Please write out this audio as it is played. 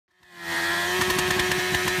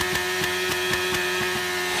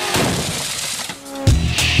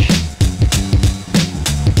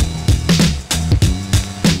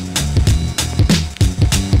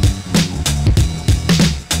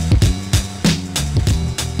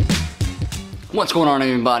What's going on,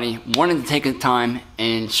 everybody? Wanted to take the time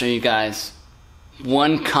and show you guys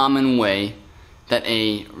one common way that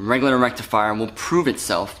a regular rectifier will prove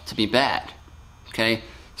itself to be bad. Okay,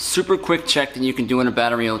 super quick check that you can do in a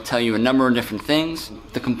battery. It'll tell you a number of different things.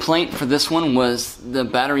 The complaint for this one was the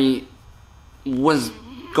battery was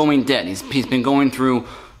going dead. He's been going through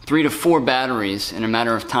 3 to 4 batteries in a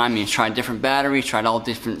matter of time. He's tried different batteries, tried all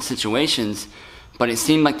different situations, but it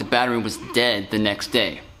seemed like the battery was dead the next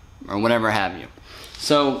day, or whatever have you.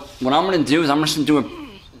 So what I'm going to do is I'm just going to do a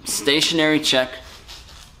stationary check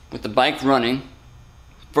with the bike running.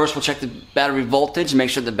 First we'll check the battery voltage and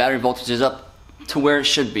make sure the battery voltage is up to where it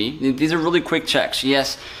should be. These are really quick checks.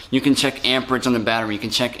 Yes, you can check amperage on the battery, you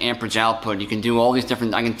can check amperage output, you can do all these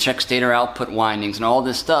different, I can check stator output windings and all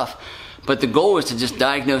this stuff. But the goal is to just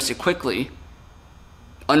diagnose it quickly,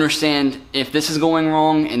 understand if this is going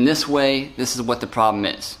wrong in this way, this is what the problem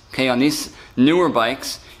is. Okay, on these newer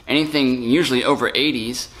bikes, anything usually over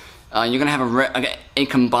 80s, you're going to have a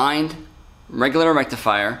combined regular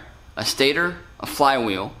rectifier, a stator, a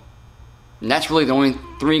flywheel, and that's really the only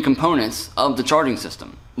 3 components of the charging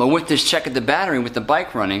system. But with this check of the battery with the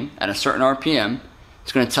bike running at a certain RPM,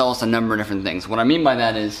 it's going to tell us a number of different things. What I mean by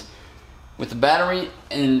that is, with the battery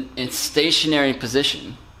in its stationary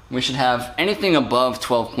position, we should have anything above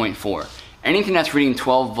 12.4. Anything that's reading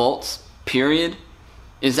 12 volts, period,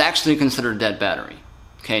 is actually considered a dead battery.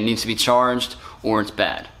 Okay, it needs to be charged or it's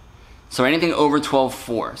bad. So anything over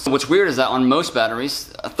 12.4. So what's weird is that on most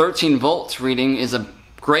batteries, a 13 volts reading is a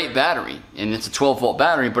great battery, and it's a 12 volt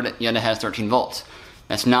battery, but yet it has 13 volts.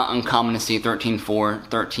 That's not uncommon to see 13.4,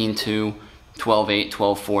 13.2, 12.8,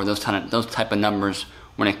 12.4, those type of numbers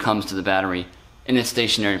when it comes to the battery in its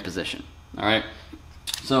stationary position. Alright,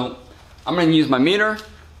 so I'm going to use my meter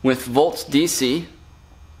with volts DC,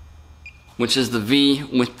 which is the V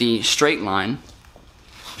with the straight line. I'm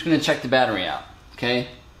just going to check the battery out. Okay,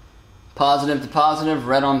 positive to positive,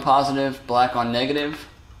 red on positive, black on negative,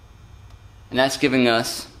 and that's giving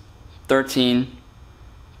us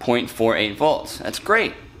 13.48 volts. That's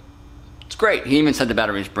great. It's great. He even said the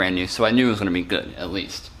battery is brand new, so I knew it was going to be good, at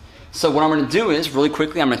least. So what I'm going to do is, really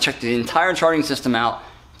quickly, I'm going to check the entire charging system out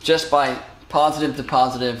just by positive to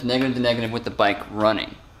positive, negative to negative with the bike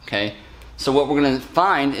running. Okay, so what we're going to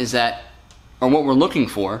find is that, or what we're looking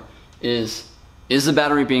for is the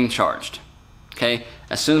battery being charged? Okay,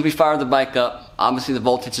 as soon as we fire the bike up, obviously the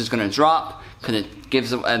voltage is going to drop because it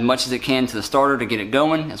gives as much as it can to the starter to get it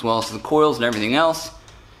going, as well as to the coils and everything else.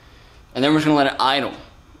 And then we're just going to let it idle.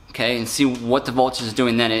 Okay, and see what the voltage is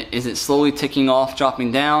doing then. Is it slowly ticking off,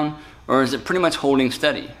 dropping down, or is it pretty much holding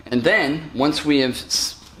steady? And then, once we have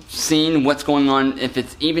seen what's going on, if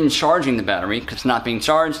it's even charging the battery, because it's not being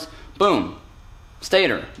charged, boom,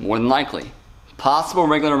 stator, more than likely. Possible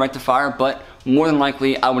regular rectifier, but more than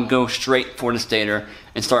likely I would go straight for the stator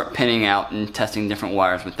and start pinning out and testing different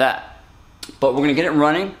wires with that. But we're going to get it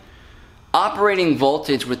running. Operating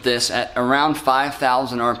voltage with this at around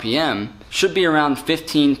 5,000 RPM should be around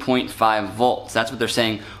 15.5 volts. That's what they're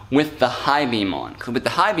saying with the high beam on. Because with the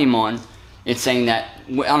high beam on, it's saying that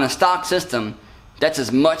on a stock system, that's as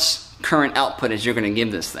much current output as you're going to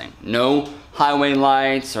give this thing. No highway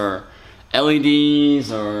lights or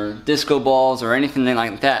LEDs or disco balls or anything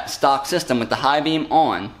like that. Stock system with the high beam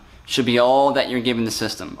on should be all that you're giving the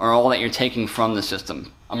system, or all that you're taking from the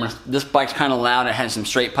system. This bike's kind of loud. It has some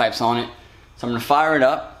straight pipes on it. So I'm going to fire it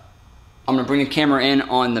up. I'm going to bring the camera in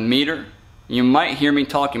on the meter. You might hear me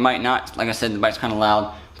talk, you might not. Like I said, the bike's kind of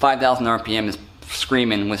loud. 5,000 RPM is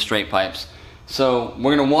screaming with straight pipes. So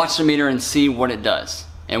we're going to watch the meter and see what it does.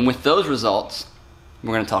 And with those results,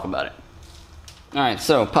 we're going to talk about it. Alright,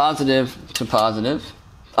 so positive to positive.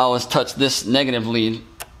 I'll always touch this negative lead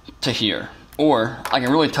to here. Or I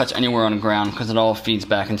can really touch anywhere on the ground because it all feeds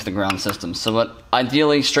back into the ground system. So what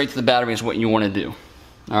ideally straight to the battery is what you want to do.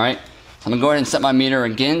 Alright, so I'm going to go ahead and set my meter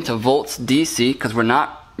again to volts DC because we're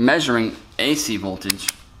not measuring AC voltage.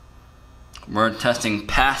 We're testing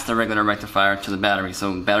past the regular rectifier to the battery,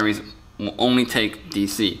 so batteries will only take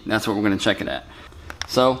DC. That's what we're going to check it at.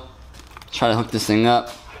 So, try to hook this thing up.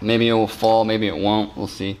 Maybe it will fall, maybe it won't, we'll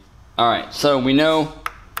see. Alright, so we know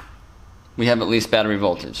we have at least battery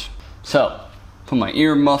voltage. So, put my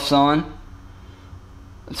ear muffs on.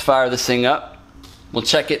 Let's fire this thing up. We'll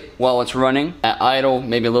check it while it's running. At idle,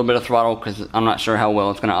 maybe a little bit of throttle because I'm not sure how well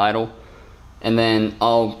it's going to idle. And then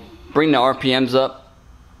I'll bring the RPMs up.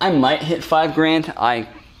 I might hit 5 grand. I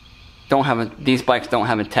don't have these bikes don't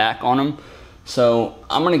have a tack on them, so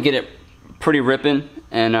I'm gonna get it pretty ripping,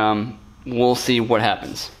 and we'll see what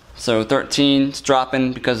happens. So 13, it's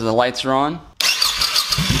dropping because the lights are on.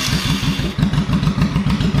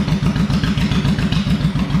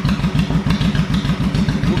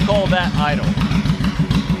 that idle.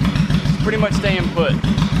 It's pretty much staying put.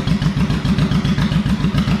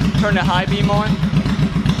 Turn the high beam on.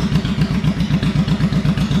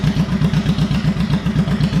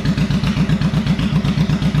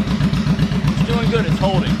 It's doing good, it's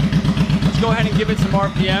holding. Let's go ahead and give it some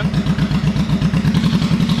RPM.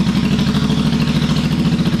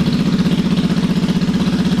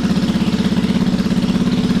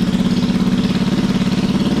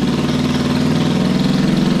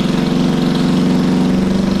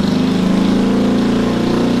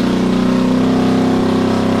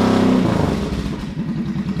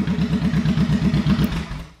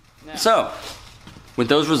 So, with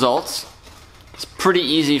those results, it's pretty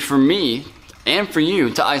easy for me and for you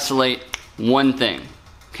to isolate one thing,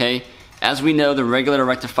 okay? As we know, the regulator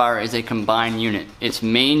rectifier is a combined unit. Its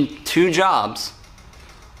main two jobs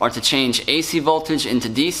are to change AC voltage into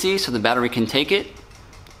DC so the battery can take it,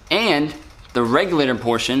 and the regulator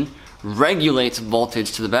portion regulates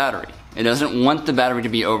voltage to the battery. It doesn't want the battery to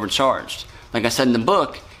be overcharged. Like I said in the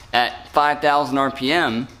book, at 5,000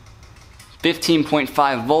 RPM,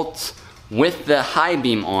 15.5 volts with the high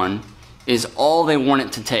beam on is all they want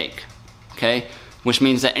it to take, okay? Which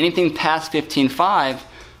means that anything past 15.5,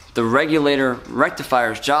 the regulator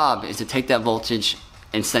rectifier's job is to take that voltage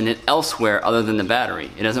and send it elsewhere other than the battery.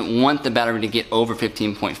 It doesn't want the battery to get over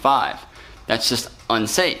 15.5. That's just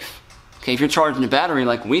unsafe. Okay, if you're charging the battery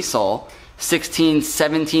like we saw, 16,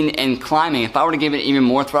 17, and climbing, if I were to give it even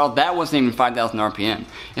more throttle, that wasn't even 5,000 RPM.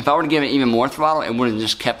 If I were to give it even more throttle, it would have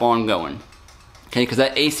just kept on going. Okay, because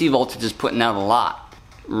that AC voltage is putting out a lot.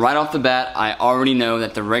 Right off the bat, I already know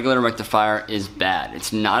that the regulator rectifier is bad.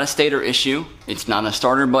 It's not a stator issue. It's not a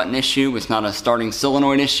starter button issue. It's not a starting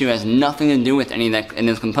solenoid issue. It has nothing to do with any of that in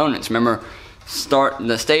those components. Remember,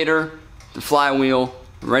 the stator, the flywheel,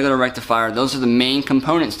 the regulator rectifier, those are the main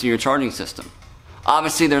components to your charging system.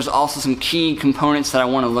 Obviously, there's also some key components that I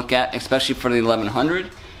want to look at, especially for the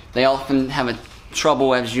 1100. They often have a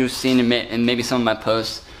trouble, as you've seen in maybe some of my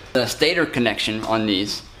posts. The stator connection on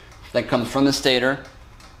these that comes from the stator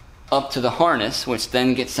up to the harness, which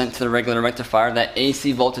then gets sent to the regulator rectifier. That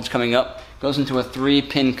AC voltage coming up goes into a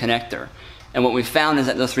 3-pin connector. And what we found is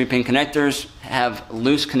that those 3-pin connectors have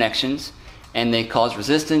loose connections and they cause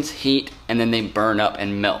resistance, heat, and then they burn up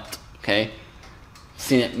and melt, okay?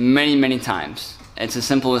 Seen it many, many times. It's as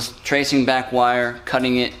simple as tracing back wire,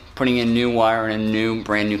 cutting it, putting in new wire in a new,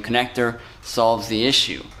 brand new connector, solves the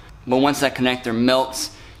issue. But once that connector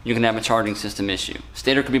melts, you can have a charging system issue.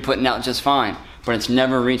 Stator could be putting out just fine, but it's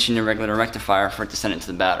never reaching the regulator rectifier for it to send it to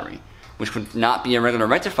the battery, which would not be a regulator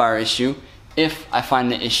rectifier issue if I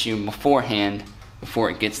find the issue beforehand, before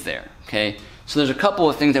it gets there, okay? So there's a couple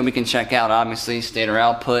of things that we can check out. Obviously, stator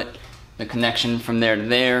output, the connection from there to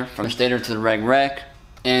there, from the stator to the reg rec,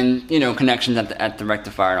 and connections at the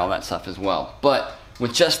rectifier and all that stuff as well. But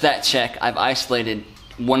with just that check, I've isolated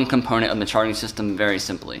one component of the charging system very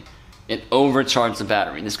simply. It overcharged the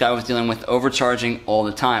battery. This guy was dealing with overcharging all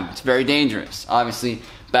the time. It's very dangerous. Obviously,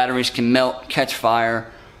 batteries can melt, catch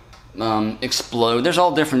fire, explode. There's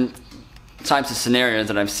all different types of scenarios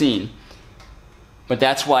that I've seen. But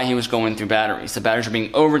that's why he was going through batteries. The batteries are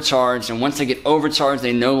being overcharged, and once they get overcharged,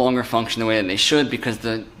 they no longer function the way that they should, because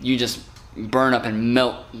you just burn up and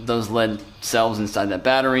melt those lead cells inside that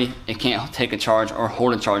battery. It can't take a charge or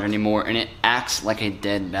hold a charge anymore, and it acts like a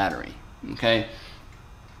dead battery, okay?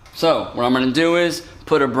 So what I'm going to do is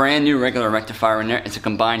put a brand new regular rectifier in there. It's a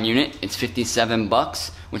combined unit. It's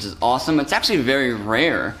 $57, which is awesome. It's actually very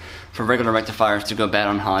rare for regular rectifiers to go bad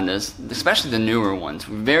on Hondas, especially the newer ones.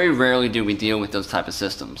 Very rarely do we deal with those type of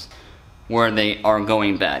systems where they are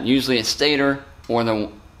going bad. Usually it's stator or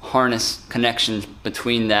the harness connections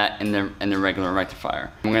between that and the regular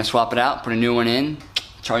rectifier. I'm going to swap it out, put a new one in.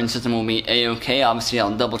 Charging system will be A-OK. Obviously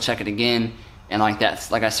I'll double check it again. And like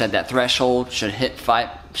I said, that threshold should hit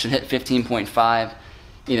 15.5,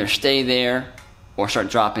 either stay there or start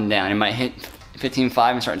dropping down. It might hit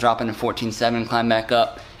 15.5 and start dropping to 14.7, climb back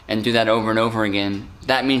up, and do that over and over again.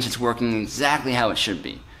 That means it's working exactly how it should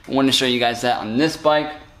be. I wanted to show you guys that on this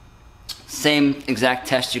bike. Same exact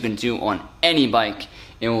test you can do on any bike.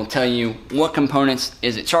 It will tell you what components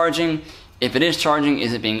is it charging. If it is charging,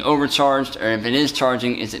 is it being overcharged? Or if it is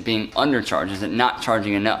charging, is it being undercharged? Is it not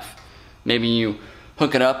charging enough? Maybe you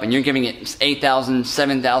hook it up and you're giving it 8,000,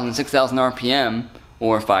 7,000, 6,000 RPM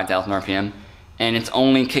or 5,000 RPM, and it's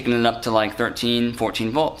only kicking it up to like 13,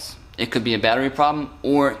 14 volts. It could be a battery problem,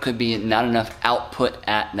 or it could be not enough output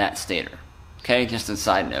at that stator. Okay, just a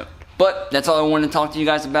side note. But that's all I wanted to talk to you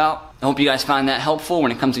guys about. I hope you guys find that helpful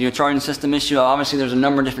when it comes to your charging system issue. Obviously, there's a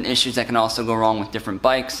number of different issues that can also go wrong with different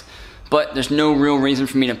bikes. but there's no real reason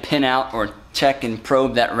for me to pin out or check and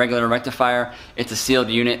probe that regulator rectifier. It's a sealed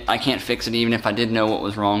unit. I can't fix it even if I did know what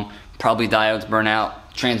was wrong. Probably diodes burn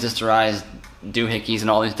out, transistorized doohickeys, and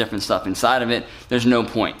all these different stuff inside of it. There's no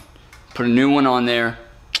point. Put a new one on there,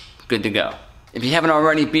 good to go. If you haven't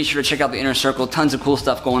already, be sure to check out the Inner Circle. Tons of cool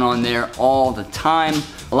stuff going on there all the time.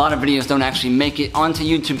 A lot of videos don't actually make it onto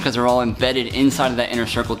YouTube because they're all embedded inside of that Inner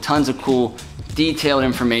Circle. Tons of cool, detailed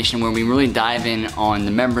information where we really dive in on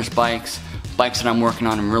the members' bikes that I'm working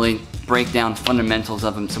on, and really break down fundamentals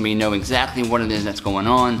of them so we know exactly what it is that's going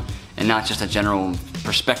on and not just a general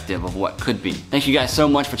perspective of what could be. Thank you guys so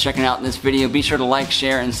much for checking out this video. Be sure to like,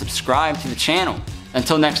 share, and subscribe to the channel.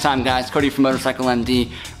 Until next time, guys, Cody from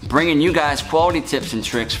TheMotorcycleMD, bringing you guys quality tips and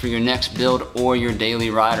tricks for your next build or your daily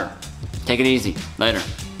rider. Take it easy. Later.